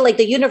also feel like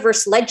the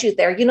universe led you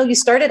there. You know, you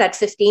started at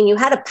 15, you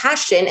had a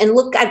passion, and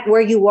look at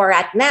where you are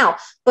at now.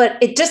 But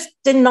it just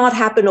did not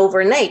happen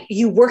overnight.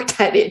 You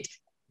worked at it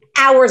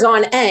hours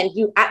on end.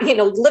 You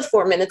live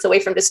 4 minutes away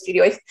from the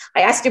studio.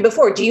 I asked you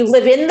before, do you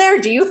live in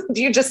there? Do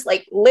you just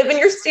like live in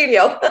your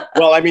studio?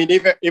 Well, I mean,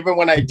 even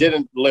when I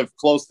didn't live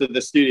close to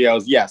the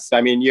studios, yes.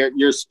 I mean,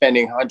 you're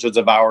spending hundreds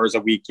of hours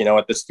a week, you know,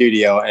 at the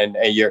studio, and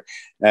you're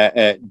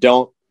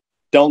don't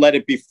let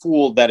it be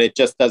fooled that it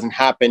just doesn't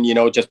happen, you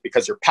know, just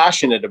because you're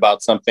passionate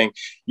about something.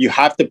 You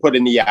have to put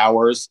in the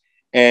hours.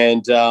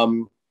 And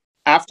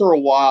after a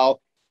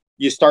while,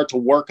 you start to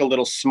work a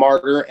little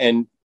smarter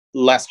and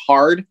less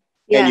hard.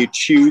 Yeah. And you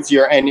choose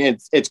and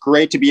it's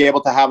great to be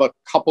able to have a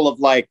couple of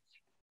like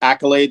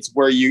accolades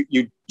where you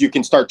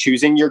can start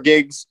choosing your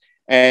gigs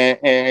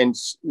and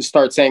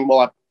start saying,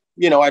 well,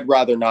 I'd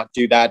rather not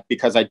do that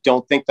because I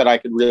don't think that I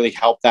could really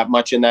help that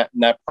much in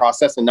that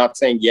process, and not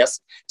saying yes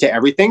to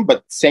everything,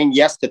 but saying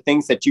yes to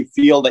things that you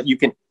feel that you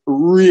can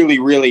really,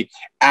 really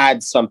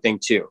add something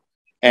to,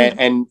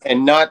 and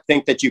not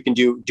think that you can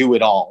do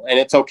it all. And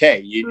it's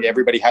okay.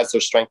 Everybody has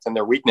their strengths and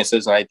their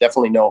weaknesses, and I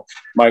definitely know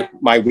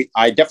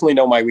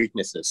my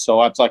weaknesses.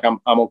 So it's like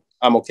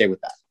I'm okay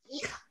with that.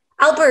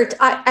 Albert,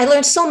 I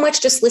learned so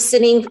much just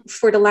listening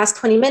for the last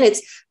 20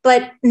 minutes.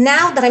 But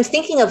now that I'm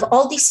thinking of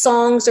all these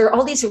songs or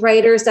all these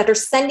writers that are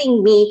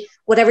sending me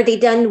whatever they've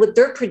done with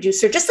their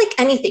producer, just like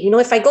anything,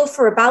 if I go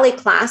for a ballet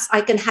class, I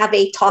can have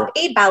a top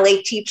A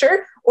ballet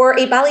teacher or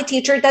a ballet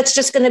teacher that's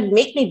just going to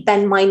make me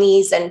bend my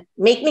knees and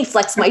make me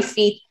flex my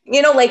feet,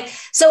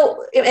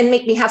 and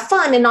make me have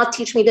fun and not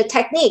teach me the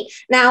technique.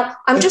 Now,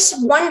 I'm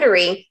just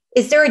wondering,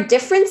 is there a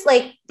difference?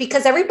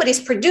 Because everybody's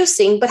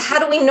producing, but how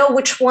do we know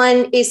which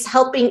one is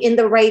helping in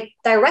the right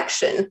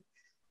direction?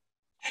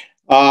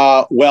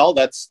 Well,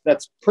 that's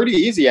pretty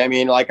easy. I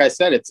mean, like I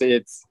said,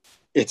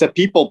 it's a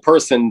people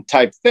person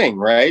type thing,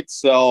 right?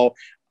 So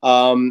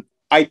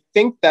I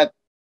think that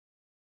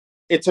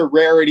it's a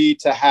rarity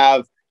to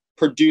have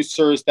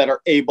producers that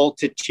are able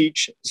to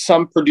teach.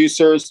 Some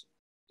producers,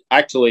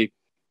 actually,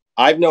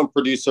 I've known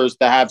producers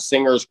that have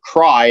singers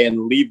cry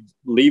and leave,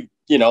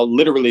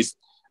 literally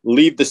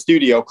leave the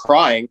studio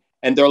crying,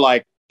 and they're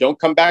like, don't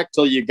come back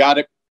till you got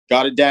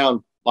it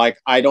down. Like,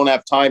 I don't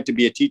have time to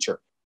be a teacher.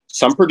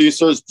 Some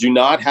producers do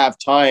not have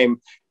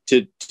time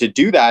to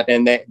do that,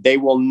 and they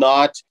will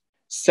not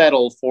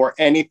settle for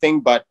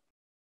anything but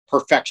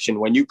perfection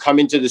when you come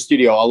into the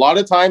studio. A lot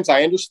of times,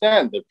 I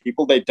understand that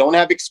people, they don't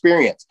have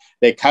experience.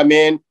 They come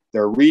in,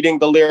 they're reading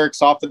the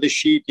lyrics off of the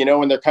sheet,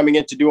 when they're coming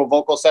in to do a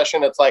vocal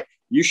session. It's like,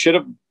 you should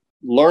have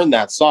learned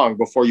that song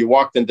before you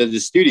walked into the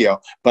studio.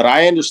 But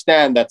I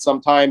understand that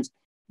sometimes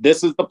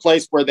this is the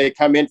place where they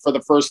come in for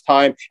the first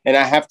time, and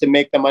I have to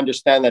make them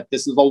understand that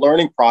this is a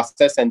learning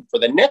process. And for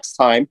the next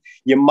time,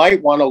 you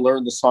might want to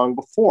learn the song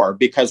before,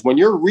 because when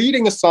you're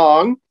reading a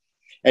song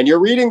and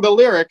you're reading the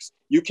lyrics,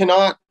 you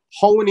cannot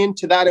hone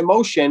into that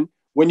emotion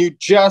when you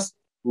just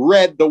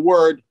read the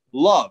word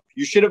love.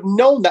 You should have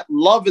known that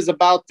love is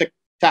about to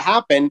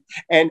happen,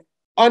 and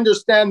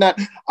understand that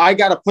I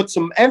got to put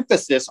some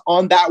emphasis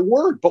on that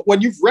word. But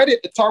when you've read it,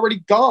 it's already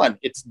gone.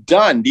 It's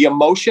done. The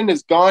emotion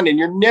is gone, and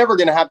you're never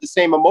going to have the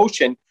same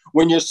emotion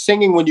when you're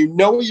singing, when you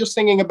know what you're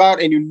singing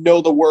about and you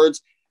know the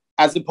words,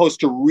 as opposed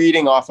to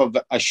reading off of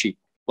a sheet.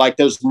 Like,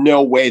 there's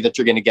no way that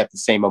you're going to get the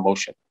same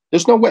emotion.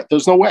 There's no way.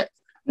 There's no way.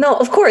 No,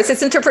 of course,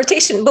 it's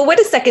interpretation. But wait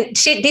a second.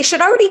 They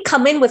should already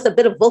come in with a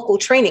bit of vocal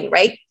training,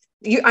 right?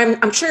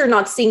 I'm sure you're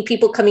not seeing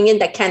people coming in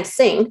that can't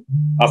sing.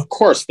 Of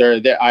course,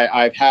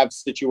 I've had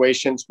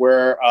situations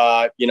where,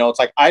 it's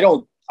like,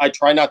 I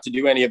try not to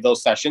do any of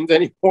those sessions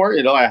anymore.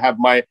 I have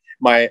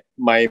my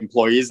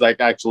employees like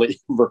actually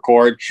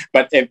record.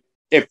 But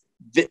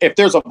if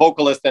there's a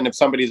vocalist, and if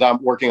somebody's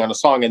working on a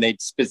song and they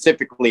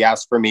specifically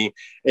ask for me,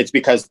 it's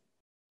because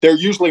they're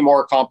usually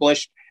more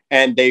accomplished,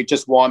 and they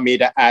just want me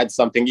to add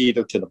something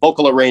either to the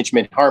vocal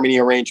arrangement, harmony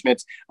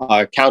arrangements,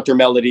 counter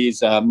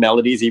melodies,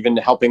 even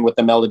helping with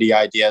the melody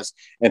ideas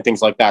and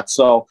things like that.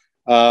 So,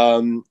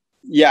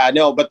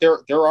 but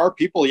there are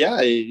people,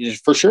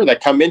 for sure,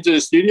 that come into the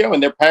studio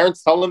and their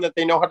parents tell them that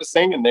they know how to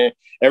sing, and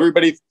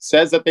everybody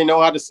says that they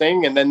know how to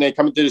sing, and then they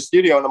come into the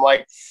studio and I'm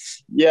like,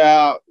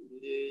 yeah,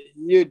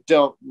 you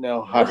don't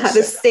know how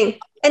to sing.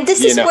 And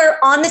this is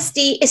where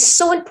honesty is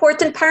so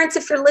important. Parents,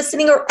 if you're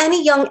listening, or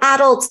any young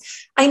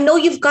adults, I know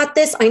you've got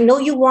this. I know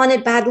you want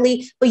it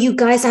badly, but you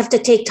guys have to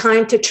take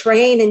time to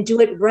train and do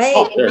it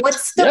right.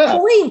 What's the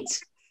point?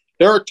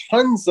 There are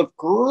tons of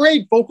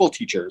great vocal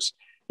teachers.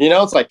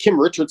 It's like Kim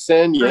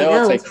Richardson,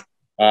 it's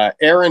like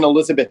Erin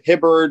Elizabeth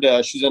Hibbard.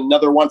 She's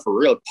another one for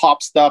real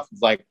pop stuff.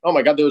 It's like, oh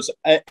my God, there's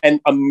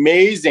an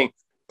amazing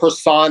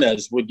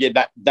personas would get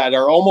that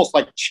are almost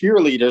like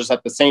cheerleaders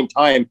at the same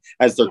time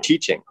as they're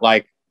teaching.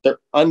 Like, they're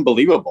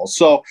unbelievable.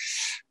 So,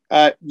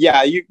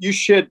 you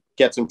should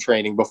get some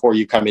training before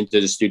you come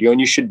into the studio, and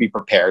you should be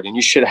prepared, and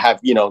you should have,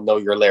 know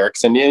your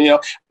lyrics, and,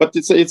 but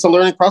it's a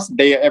learning process.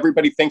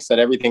 Everybody thinks that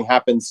everything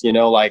happens,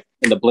 like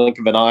in the blink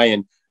of an eye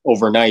and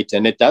overnight,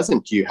 and it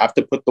doesn't. You have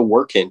to put the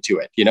work into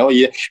it.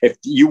 If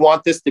you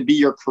want this to be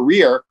your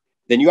career,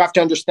 then you have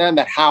to understand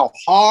that how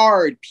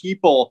hard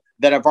people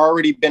that have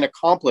already been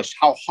accomplished,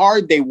 how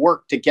hard they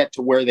work to get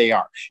to where they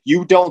are.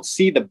 You don't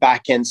see the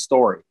back end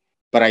story.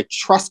 But I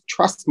trust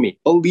me,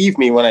 believe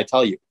me when I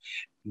tell you,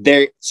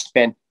 they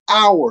spend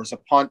hours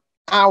upon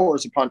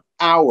hours upon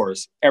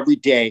hours every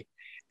day,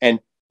 and,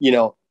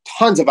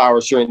 tons of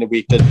hours during the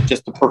week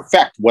just to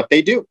perfect what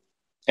they do.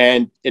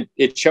 And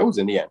it shows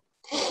in the end.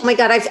 Oh my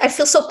God, I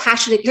feel so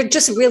passionate. You're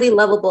just really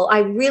lovable. I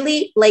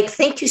really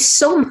thank you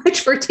so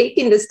much for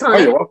taking this time. Oh,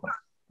 you're welcome.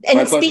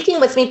 And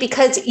speaking with me,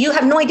 because you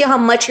have no idea how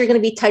much you're going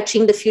to be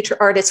touching the future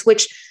artists,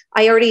 which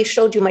I already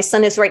showed you. My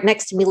son is right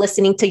next to me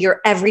listening to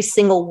your every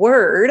single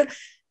word.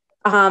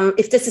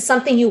 If this is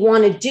something you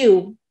want to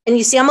do, and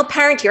you see, I'm a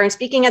parent here. I'm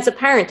speaking as a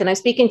parent and I'm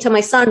speaking to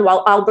my son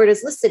while Albert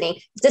is listening.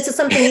 If this is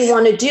something you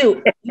want to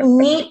do, you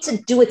need to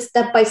do it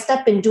step by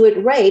step and do it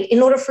right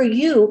in order for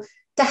you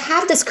to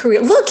have this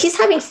career. Look, he's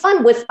having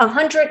fun with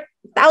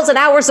 100,000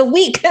 hours a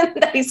week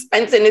that he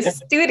spends in his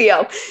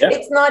studio. Yeah.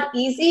 It's not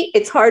easy.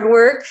 It's hard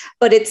work,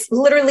 but it's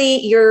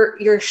literally, you're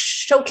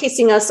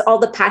showcasing us all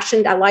the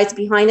passion that lies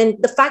behind,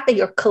 and the fact that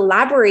you're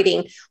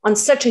collaborating on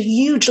such a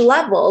huge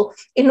level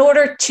in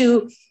order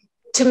to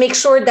make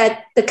sure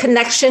that the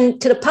connection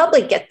to the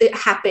public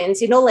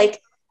happens, you know,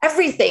 like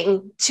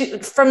everything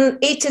from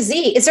A to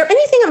Z. Is there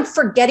anything I'm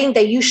forgetting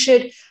that you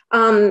should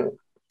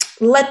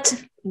let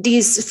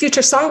these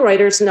future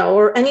songwriters know,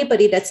 or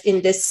anybody that's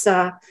in this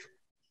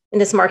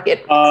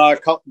market?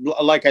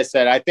 Like I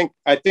said, I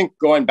think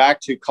going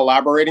back to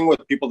collaborating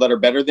with people that are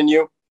better than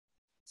you,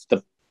 it's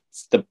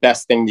the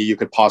best thing that you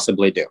could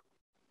possibly do.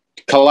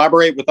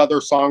 Collaborate with other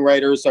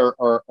songwriters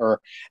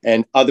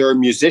and other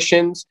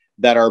musicians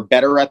that are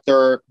better at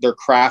their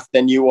craft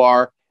than you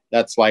are.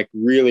 That's like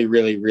really,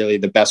 really, really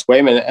the best way.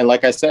 And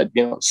like I said,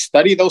 you know,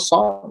 study those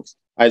songs.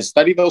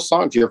 Study those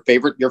songs. Your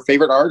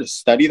favorite artists.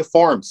 Study the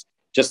forums.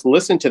 Just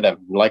listen to them.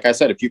 Like I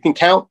said, if you can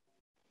count,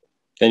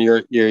 then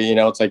you're you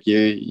know, it's like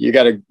you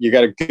got a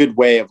good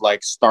way of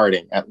like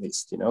starting at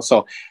least, you know.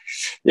 So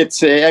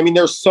it's I mean,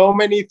 there's so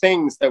many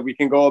things that we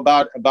can go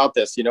about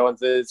this, you know.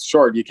 It's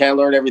short. You can't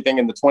learn everything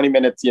in the 20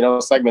 minutes, you know,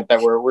 segment that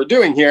we're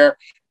doing here.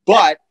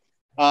 But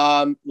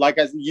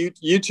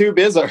YouTube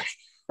is a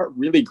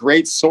really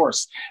great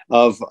source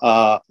of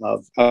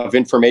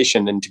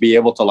information, and to be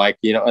able to, like,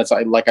 you know, it's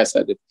like I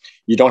said,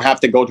 you don't have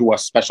to go to a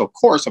special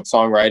course of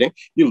songwriting.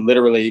 You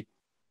literally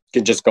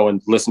can just go and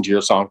listen to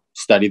your song,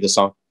 study the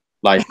song.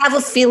 Like, I have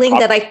a feeling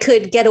that I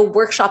could get a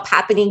workshop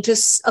happening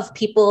just of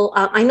people.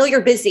 I know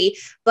you're busy,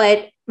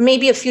 but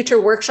maybe a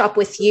future workshop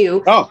with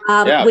you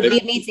would be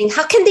amazing.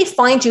 How can they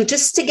find you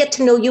just to get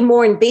to know you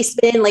more in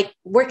Basebin? Like,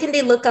 where can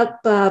they look up?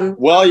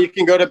 Well, you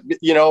can go to,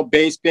 you know,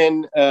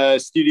 Basebin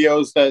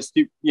Studios,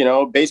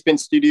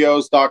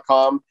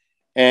 basebinstudios.com.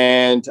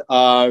 And,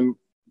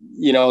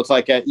 you know, it's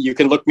like you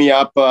can look me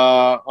up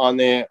on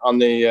that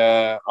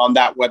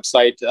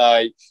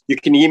website. You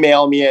can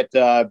email me at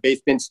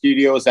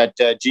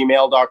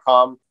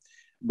basebinstudios@gmail.com.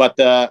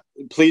 But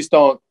please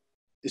don't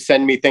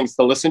send me things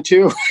to listen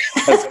to,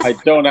 because I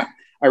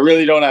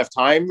really don't have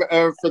time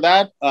for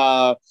that.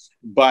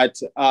 But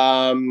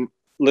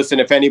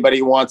listen, if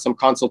anybody wants some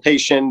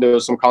consultation,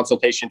 there's some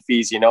consultation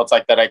fees, you know, it's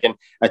like that I can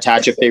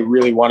attach if they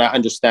really want to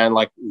understand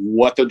like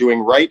what they're doing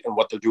right and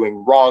what they're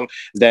doing wrong.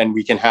 Then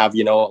we can have,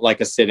 you know,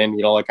 like a sit-in,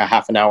 you know, like a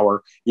half an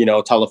hour, you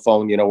know,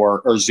 telephone, you know,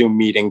 or Zoom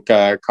meeting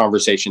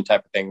conversation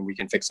type of thing. We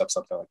can fix up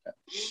something like that.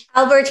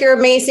 Albert, you're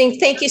amazing.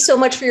 Thank you so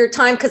much for your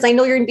time, because I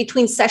know you're in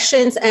between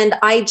sessions, and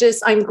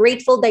I'm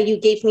grateful that you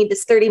gave me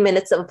this 30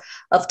 minutes of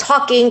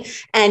talking.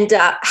 And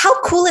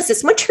how cool is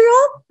this?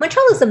 Montreal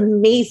is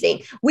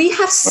amazing. We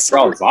have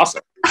Montreal is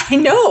awesome. I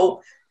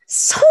know.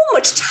 So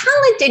much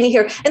talent in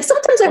here. And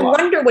sometimes I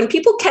wonder, when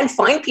people can't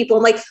find people,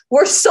 I'm like,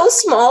 we're so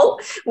small,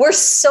 we're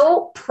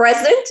so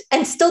present,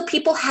 and still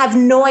people have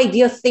no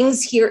idea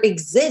things here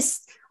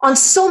exist on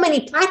so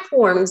many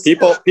platforms.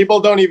 People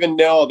don't even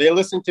know. They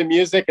listen to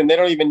music and they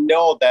don't even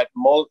know that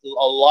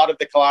a lot of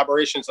the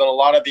collaborations and a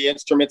lot of the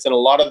instruments and a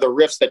lot of the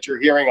riffs that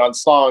you're hearing on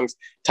songs,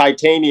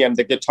 Titanium,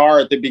 the guitar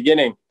at the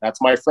beginning,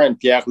 that's my friend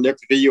Pierre-Luc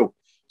Rioux,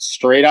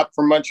 straight up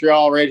from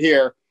Montreal right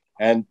here.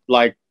 And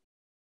like,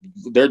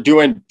 they're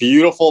doing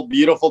beautiful,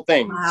 beautiful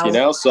things, you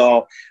know?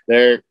 So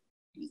there's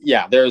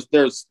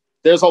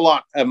a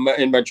lot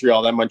in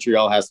Montreal that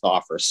Montreal has to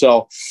offer.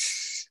 So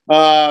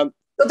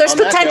there's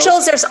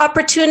potentials, there's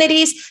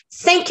opportunities.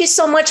 Thank you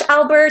so much,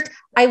 Albert.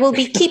 I will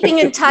be keeping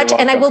in touch,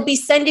 and I will be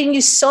sending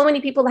you so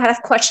many people that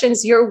have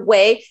questions your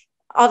way.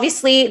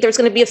 Obviously, there's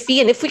going to be a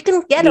fee, and if we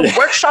can get a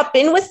workshop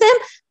in with them,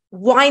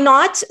 why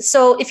not?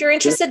 So if you're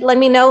interested, let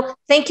me know.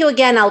 Thank you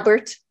again,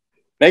 Albert.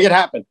 Make it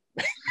happen.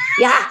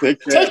 Yeah,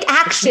 take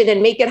action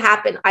and make it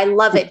happen. I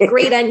love it.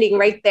 Great ending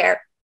right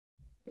there.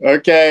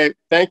 Okay,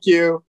 thank you.